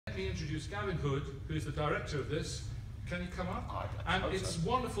me introduce Gavin Hood, who is the director of this. Can you come up? And it's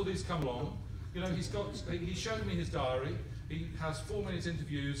wonderful that he's come along. You know, he showed me his diary. He has 4-minute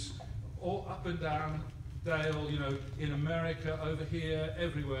interviews all up and down Dale, you know, in America, over here,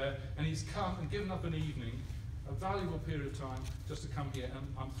 everywhere, and he's come and given up an evening, a valuable period of time, just to come here, and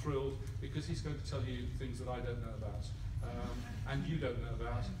I'm thrilled because he's going to tell you things that I don't know about, and you don't know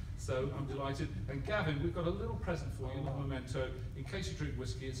about, so I'm delighted. And Gavin, we've got a little present for you, a little memento. In case you drink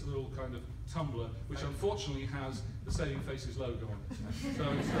whiskey, it's a little kind of tumbler, which unfortunately has the Saving Faces logo on it. So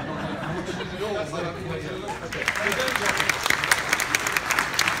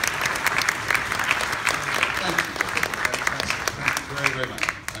Thank you very much.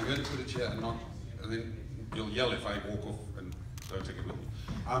 I'm going to put a chair and then you'll yell if I walk off and don't take it with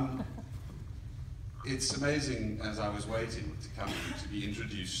me. It's amazing, as I was waiting to come to be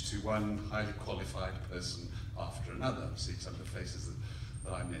introduced to one highly qualified person after another. See some of the faces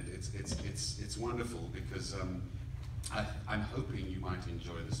that I met. It's wonderful because I'm hoping you might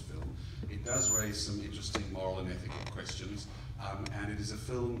enjoy this film. It does raise some interesting moral and ethical questions, and it is a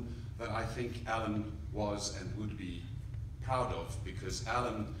film that I think Alan was and would be proud of, because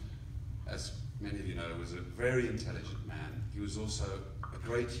Alan, as many of you know, was a very intelligent man. He was also a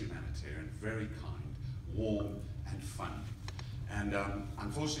great humanitarian, very kind, warm and funny. And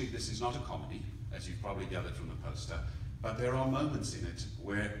unfortunately this is not a comedy, as you've probably gathered from the poster, but there are moments in it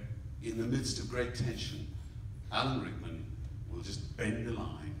where, in the midst of great tension, Alan Rickman will just bend a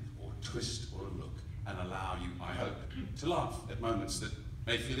line or twist or a look and allow you, I hope, to laugh at moments that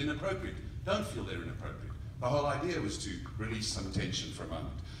may feel inappropriate. Don't feel they're inappropriate. The whole idea was to release some tension for a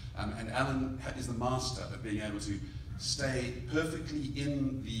moment. And Alan is the master of being able to stay perfectly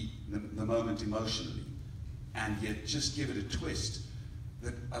in the moment emotionally, and yet just give it a twist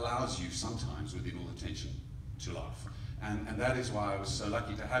that allows you sometimes, within all the tension, to laugh. And that is why I was so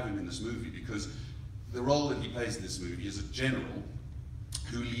lucky to have him in this movie, because the role that he plays in this movie is a general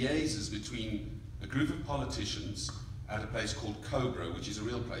who liaises between a group of politicians at a place called Cobra, which is a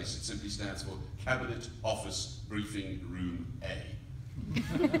real place. It simply stands for Cabinet Office Briefing Room A.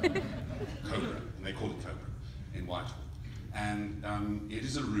 Cobra, and they call it Cobra, in Whitehall. And it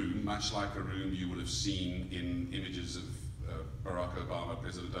is a room, much like a room you will have seen in images of Barack Obama,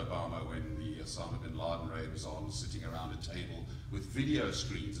 President Obama, when the Osama bin Laden raid was on, sitting around a table with video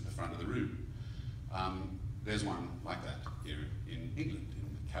screens at the front of the room. There's one like that here in England,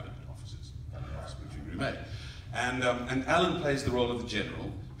 in the Cabinet Offices, Cabinet Office Briefing Room A. And Alan plays the role of the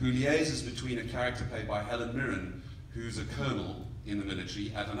general, who liaises between a character played by Helen Mirren, who's a colonel in the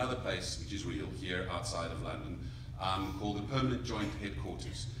military, at another place, which is real, here outside of London, called the Permanent Joint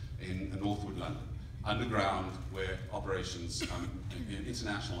Headquarters in Northwood, London, underground, where operations,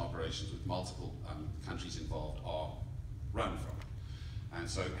 international operations with multiple countries involved, are run from. And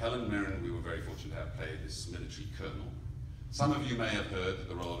so Helen Mirren, we were very fortunate to have played this military colonel. Some of you may have heard that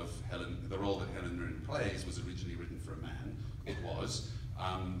the role that Helen Mirren plays was originally written for a man. It was.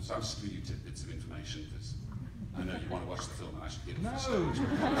 So I'm just giving you tidbits of information, because I know you want to watch the film and I should get it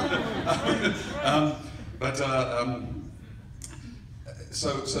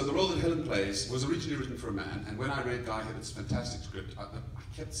So the role that Helen plays was originally written for a man, and when I read Guy Hibbert's fantastic script, I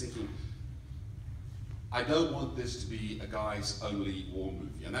kept thinking, I don't want this to be a guys only war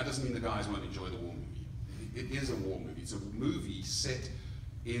movie, and that doesn't mean the guys won't enjoy the war movie. It is a war movie. It's a movie set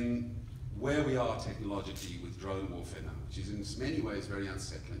in where we are technologically with drone warfare now, which is in many ways very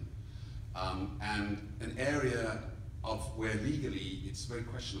unsettling, and an area of where legally it's very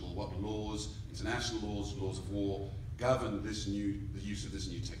questionable what laws, international laws, laws of war, govern the use of this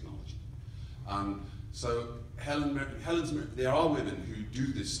new technology. So there are women who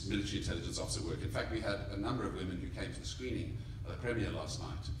do this military intelligence officer work. In fact, we had a number of women who came to the screening of the premiere last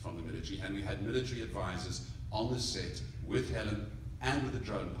night from the military, and we had military advisors on the set with Helen and with the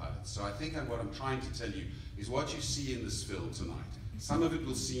drone pilots. So I think what I'm trying to tell you is what you see in this film tonight. Some of it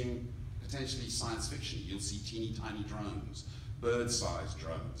will seem potentially science fiction. You'll see teeny tiny drones, bird-sized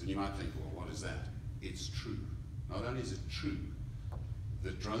drones, and you might think, well, what is that? It's true. Not only is it true,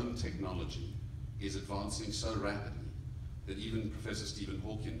 the drone technology is advancing so rapidly that even Professor Stephen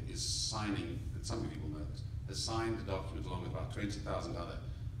Hawking is signing, and some of you will know this, has signed a document along with about 20,000 other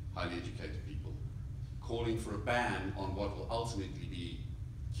highly educated people, calling for a ban on what will ultimately be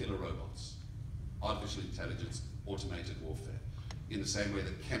killer robots, artificial intelligence, automated warfare, in the same way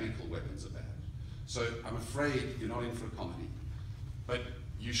that chemical weapons are banned. So I'm afraid you're not in for a comedy, but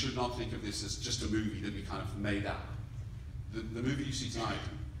you should not think of this as just a movie that we kind of made up. The movie you see tonight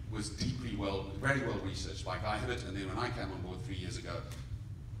was very well researched by Guy Hibbert, and then when I came on board 3 years ago,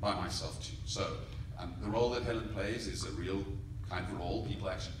 by myself too. So the role that Helen plays is a real kind of role. People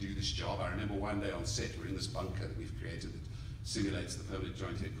actually do this job. I remember one day on set, we're in this bunker that we've created that simulates the permanent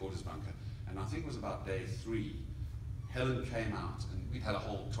joint headquarters bunker. And I think it was about day 3, Helen came out, and we'd had a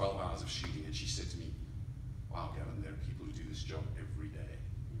whole 12 hours of shooting, and she said to me, wow, Gavin, there are people who do this job every day.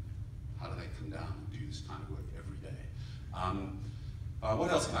 How do they come down and do this kind of work every day?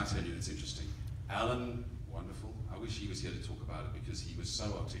 What else can I tell you that's interesting? Alan, wonderful. I wish he was here to talk about it because he was so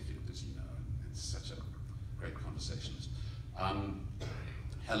articulate, as you know, and such a great conversationalist.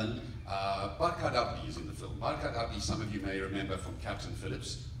 Helen, Barkhad Abdi is in the film. Barkhad Abdi, some of you may remember from Captain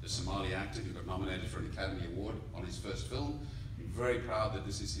Phillips, the Somali actor who got nominated for an Academy Award on his first film. I'm very proud that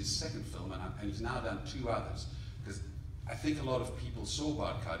this is his second film, and he's now done 2 others, because I think a lot of people saw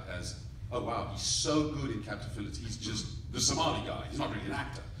Barkhad as, oh wow, he's so good in Captain Phillips, he's just the Somali guy, he's not really an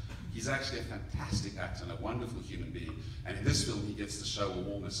actor. He's actually a fantastic actor and a wonderful human being, and in this film he gets to show a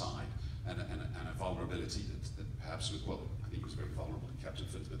warmer side and a vulnerability that perhaps, well, I think he was very vulnerable in Captain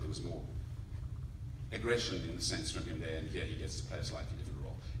Phillips, but there was more aggression in the sense from him there, and here he gets to play a slightly different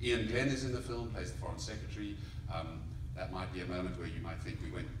role. Ian Glenn is in the film, plays the Foreign Secretary. That might be a moment where you might think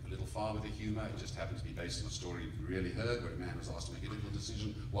we went a little far with the humour. It just happened to be based on a story we really heard, where a man was asked to make a difficult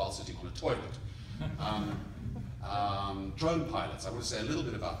decision while sitting on a toilet. Drone pilots, I want to say a little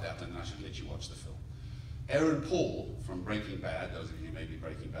bit about that, and then I should let you watch the film. Aaron Paul from Breaking Bad, those of you who may be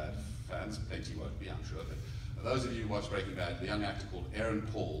Breaking Bad fans, plenty won't be, I'm sure, but those of you who watch Breaking Bad, the young actor called Aaron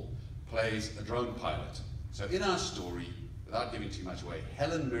Paul plays a drone pilot. So in our story, without giving too much away,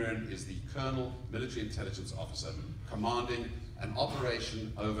 Helen Mirren is the Colonel, Military Intelligence Officer, commanding an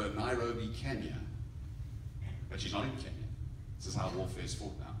operation over Nairobi, Kenya. But she's not in Kenya. This is how warfare is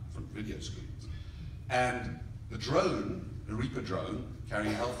fought now, from video screens. And the drone, the Reaper drone,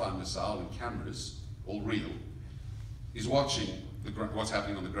 carrying a Hellfire missile and cameras, all real, is watching what's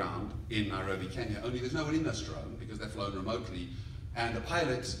happening on the ground in Nairobi, Kenya. Only there's no one in this drone because they're flown remotely. And the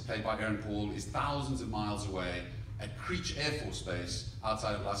pilot, played by Aaron Paul, is thousands of miles away at Creech Air Force Base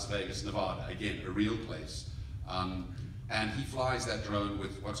outside of Las Vegas, Nevada. Again, a real place. And he flies that drone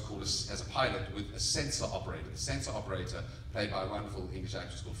with what's called, as a pilot, with a sensor operator. The sensor operator, played by a wonderful English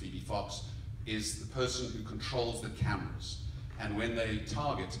actress called Phoebe Fox, is the person who controls the cameras. And when they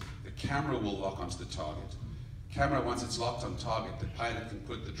target, the camera will lock onto the target. Camera, once it's locked on target, the pilot can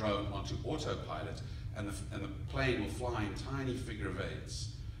put the drone onto autopilot, and the plane will fly in tiny figure of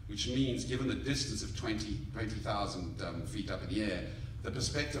eights, which means, given the distance of 20,000 feet up in the air, the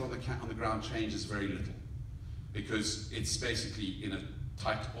perspective on the ground changes very little, because it's basically in a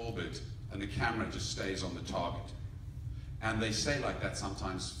tight orbit, and the camera just stays on the target. And they stay like that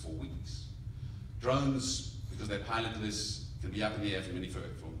sometimes for weeks. Drones, because they're pilotless, can be up in the air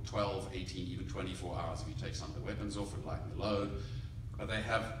from 12, 18, even 24 hours if you take some of the weapons off and lighten the load. But they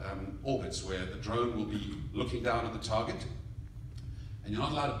have orbits where the drone will be looking down at the target, and you're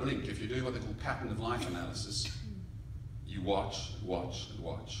not allowed to blink. If you're doing what they call pattern of life analysis, you watch and watch and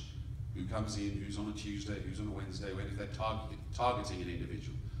watch. Who comes in, who's on a Tuesday, who's on a Wednesday, when if they're targeting an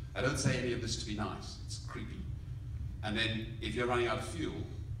individual. I don't say any of this to be nice, it's creepy. And then if you're running out of fuel,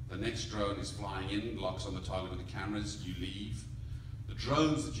 the next drone is flying in, locks on the target with the cameras, you leave. The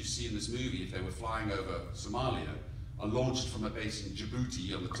drones that you see in this movie, if they were flying over Somalia, are launched from a base in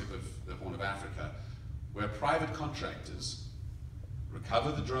Djibouti on the tip of the Horn of Africa, where private contractors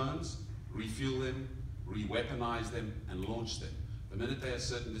recover the drones, refuel them, re-weaponize them, and launch them. The minute they're a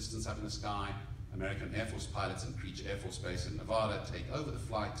certain distance up in the sky, American Air Force pilots in Creech Air Force Base in Nevada take over the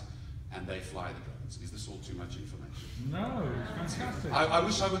flight, and they fly the drones. Is this all too much information? No, it's fantastic. I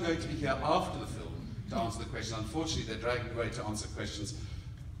wish I were going to be here after the film to answer the question. Unfortunately, they're dragging me away to answer questions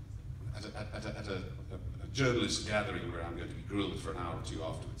at a journalist gathering where I'm going to be grilled for an hour or two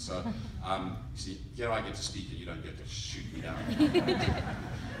afterwards. So, you see, here I get to speak and you don't get to shoot me down.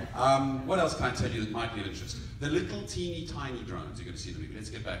 What else can I tell you that might be of interest? The little teeny tiny drones you're going to see in the movie. Let's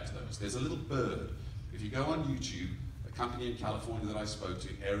get back to those. There's a little bird. If you go on YouTube, a company in California that I spoke to,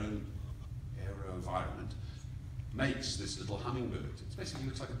 AeroVironment, makes this little hummingbird. It basically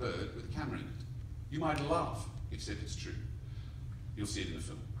looks like a bird with a camera in it. You might laugh, except it's true. You'll see it in the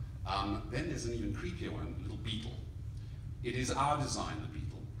film. Then there's an even creepier one, a little beetle. It is our design, the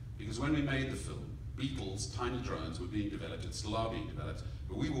beetle, because when we made the film, beetles, tiny drones, were being developed, and still are being developed,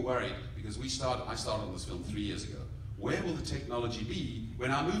 but we were worried because I started on this film 3 years ago. Where will the technology be when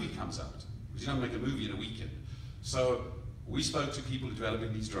our movie comes out? Because you don't make a movie in a weekend. So we spoke to people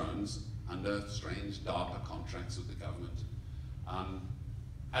developing these drones under strange DARPA contracts with the government.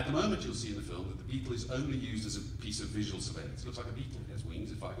 At the moment, you'll see in the film that the beetle is only used as a piece of visual surveillance. It looks like a beetle. It has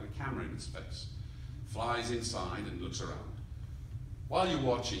wings. It's like a camera in its face. Flies inside and looks around. While you're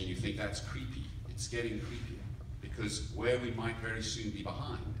watching, you think that's creepy. It's getting creepier. because where we might very soon be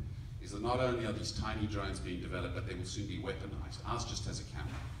behind is that not only are these tiny drones being developed, but they will soon be weaponized. Ours just has a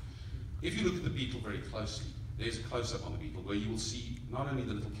camera. If you look at the beetle very closely, there's a close-up on the beetle where you will see not only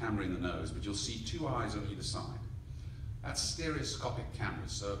the little camera in the nose, but you'll see two eyes on either side. That's stereoscopic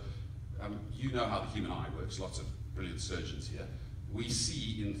cameras. So you know how the human eye works, lots of brilliant surgeons here. We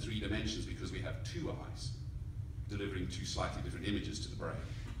see in 3 dimensions because we have 2 eyes delivering 2 slightly different images to the brain.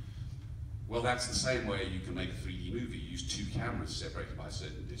 Well, that's the same way you can make a 3D movie. You use 2 cameras separated by a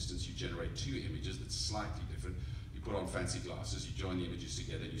certain distance. You generate 2 images that's slightly different. You put on fancy glasses, you join the images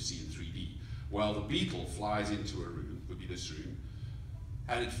together, and you see in 3D. Well, the beetle flies into a room, could be this room,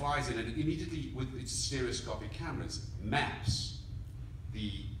 and it flies in and it immediately, with its stereoscopic cameras, maps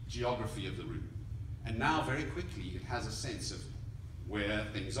the geography of the room. And now, very quickly, it has a sense of where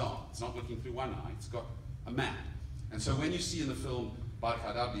things are. It's not looking through one eye, it's got a map. And so when you see in the film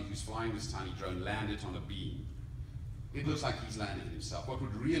Barkhadabi, who's flying this tiny drone, land it on a beam, it looks like he's landed it himself. What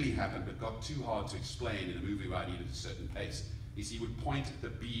would really happen, but got too hard to explain in a movie where I needed a certain pace, is he would point at the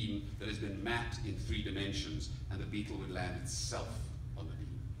beam that has been mapped in 3 dimensions, and the beetle would land itself on the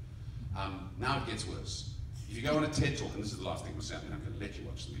beam. Now it gets worse. If you go on a TED Talk, and this is the last thing we'll say, I'm going to let you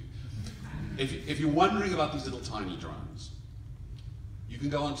watch the movie. If you're wondering about these little tiny drones, you can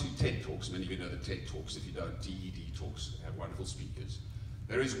go on to TED Talks. Many of you know the TED Talks. If you don't, TED Talks have wonderful speakers.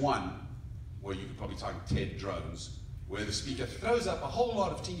 There is one where you could probably type TED drones, where the speaker throws up a whole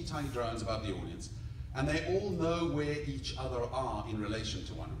lot of teeny tiny drones above the audience, and they all know where each other are in relation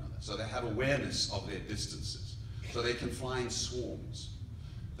to one another. So they have awareness of their distances. So they can fly in swarms.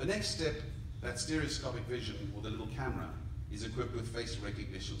 The next step, that stereoscopic vision, or the little camera, is equipped with face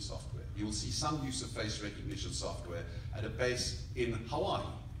recognition software. You will see some use of face recognition software at a base in Hawaii.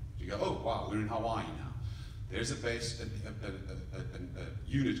 You go, oh wow, we're in Hawaii now. There's a base, a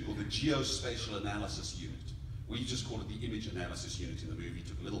unit called the Geospatial Analysis Unit. We just called it the Image Analysis Unit in the movie,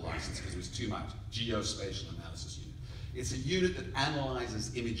 took a little license because it was too much. Geospatial Analysis Unit. It's a unit that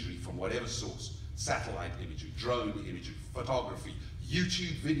analyzes imagery from whatever source. Satellite imagery, drone imagery, photography,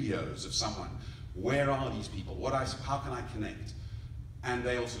 YouTube videos of someone. Where are these people? How can I connect? And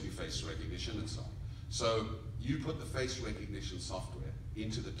they also do face recognition and so on. So you put the face recognition software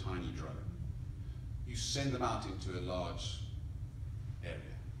into the tiny drone. You send them out into a large area,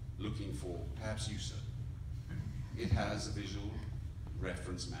 looking for perhaps you, sir. It has a visual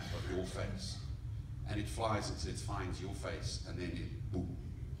reference map of your face. And it flies until it finds your face, and then it boom,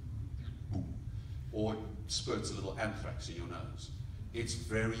 boom. Or it spurts a little anthrax in your nose. It's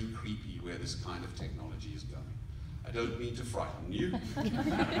very creepy where this kind of technology is going. I don't mean to frighten you,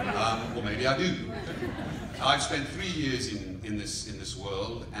 or maybe I do. I've spent 3 years in this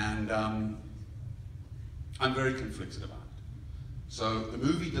world, and I'm very conflicted about it. So the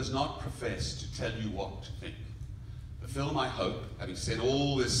movie does not profess to tell you what to think. The film, I hope, having said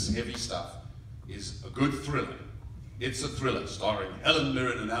all this heavy stuff, is a good thriller. It's a thriller starring Helen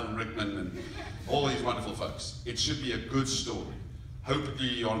Mirren and Alan Rickman and all these wonderful folks. It should be a good story.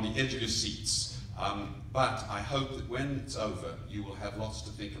 Hopefully on the edge of your seats. But I hope that when it's over, you will have lots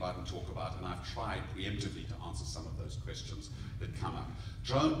to think about and talk about, and I've tried preemptively to answer some of those questions that come up.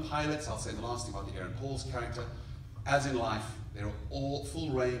 Drone pilots, I'll say the last thing about the Aaron Paul's character. As in life, there are all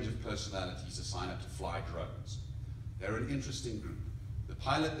full range of personalities to sign up to fly drones. They're an interesting group. The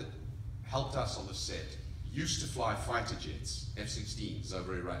pilot that helped us on the set used to fly fighter jets, F-16s,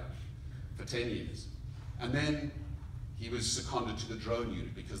 over Iraq, for 10 years. And then he was seconded to the drone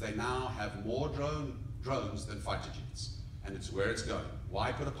unit because they now have more drones than fighter jets. And it's where it's going.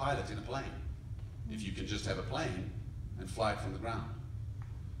 Why put a pilot in a plane if you can just have a plane and fly it from the ground?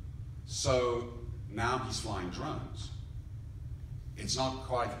 So now he's flying drones. It's not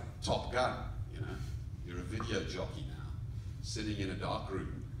quite Top Gun, you know. You're a video jockey now, sitting in a dark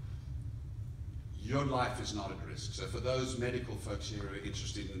room. Your life is not at risk. So for those medical folks here who are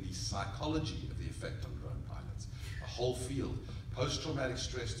interested in the psychology of the effect on drone pilots, a whole field, post-traumatic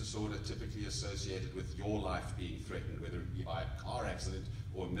stress disorder typically associated with your life being threatened, whether it be by a car accident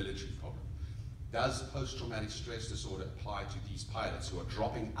or a military problem. Does post-traumatic stress disorder apply to these pilots who are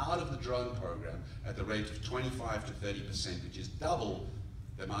dropping out of the drone program at the rate of 25 to 30%, which is double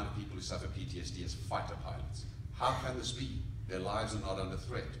the amount of people who suffer PTSD as fighter pilots? How can this be? Their lives are not under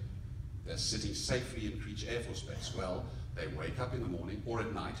threat. They're sitting safely in Creech Air Force Base. Well, they wake up in the morning or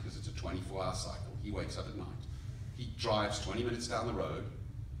at night, because it's a 24-hour cycle. He wakes up at night. He drives 20 minutes down the road,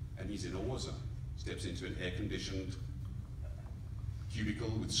 and he's in a war zone. Steps into an air-conditioned cubicle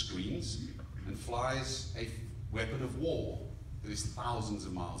with screens, and flies a weapon of war that is thousands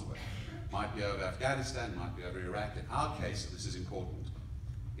of miles away. Might be over Afghanistan, might be over Iraq. In our case, this is important,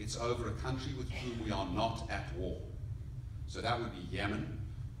 It's over a country with whom we are not at war. So that would be Yemen.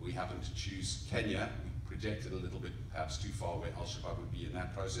 We happen to choose Kenya. We projected a little bit, perhaps too far, where Al-Shabaab would be in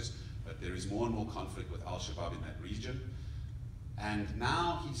that process, but there is more and more conflict with Al-Shabaab in that region. And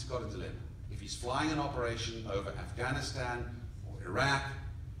now he's got a dilemma. If he's flying an operation over Afghanistan or Iraq,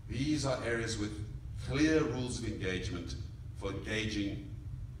 these are areas with clear rules of engagement for engaging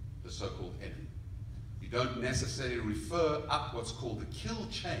the so-called enemy. You don't necessarily refer up what's called the kill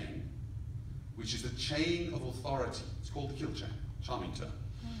chain, which is the chain of authority. It's called the kill chain, charming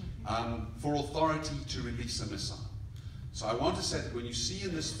term, for authority to release a missile. So I want to say that when you see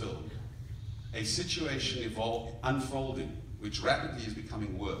in this film a situation unfolding, which rapidly is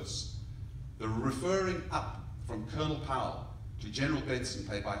becoming worse, the referring up from Colonel Powell to General Benson,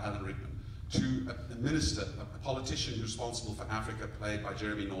 played by Alan Rickman, to a minister, a politician who's responsible for Africa, played by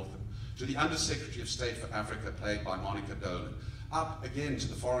Jeremy Northam, to the Undersecretary of State for Africa, played by Monica Dolan, up again to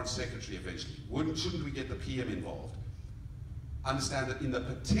the Foreign Secretary eventually. Shouldn't we get the PM involved? Understand that in the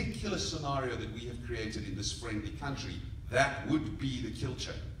particular scenario that we have created in this friendly country, that would be the kill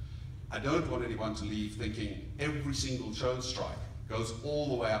chain. I don't want anyone to leave thinking every single drone strike goes all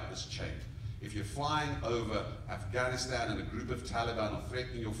the way up this chain. If you're flying over Afghanistan and a group of Taliban are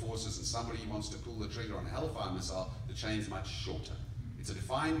threatening your forces and somebody wants to pull the trigger on a Hellfire missile, the chain's much shorter. It's a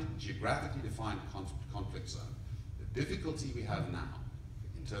geographically defined conflict zone. The difficulty we have now,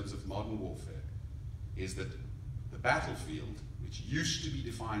 in terms of modern warfare, is that the battlefield, which used to be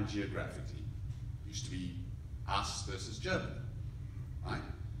defined geographically, used to be us versus Germany, right?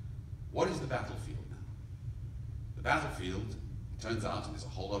 What is the battlefield now? The battlefield, it turns out, and there's a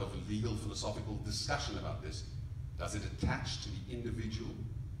whole lot of legal, philosophical discussion about this, does it attach to the individual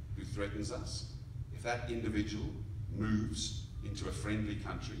who threatens us? If that individual moves into a friendly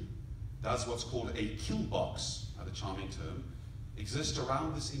country, does what's called a kill box, another charming term, exist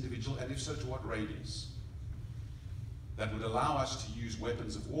around this individual, and if so, to what radius? That would allow us to use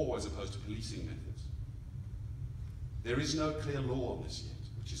weapons of war as opposed to policing methods. There is no clear law on this yet,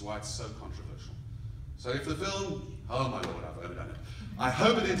 which is why it's so controversial. So if the film, oh my Lord, I've overdone it. I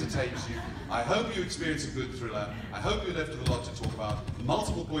hope it entertains you. I hope you experience a good thriller. I hope you're left with a lot to talk about.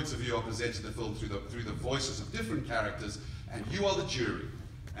 Multiple points of view are presented in the film through the voices of different characters, and you are the jury.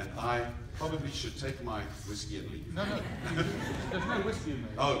 And I probably should take my whiskey and leave. No, there's no whiskey in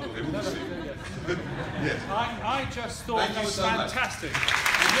there. Oh, there will be. Yes. I just thought that was fantastic.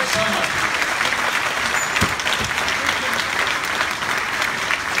 Thank you so much.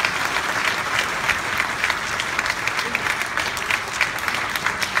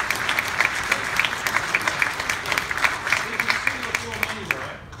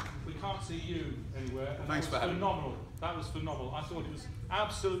 Thanks for having me. Phenomenal. That was phenomenal. I thought it was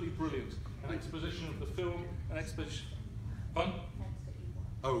absolutely brilliant. An exposition of the film, an exposition. Fun?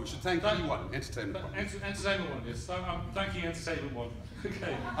 Oh, we should thank E1, Entertainment One. Entertainment One, yes. So I'm thanking Entertainment One.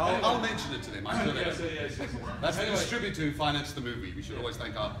 Okay. I'll mention it to them. Yes. That's the distributor who financed the movie. We should always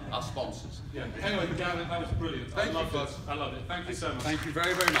thank our sponsors. Yeah. Anyway, Gavin, that was brilliant. Thank you, folks. I love it. Thank you so much. Thank you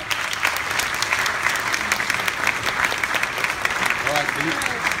very, very much. All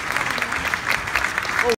right.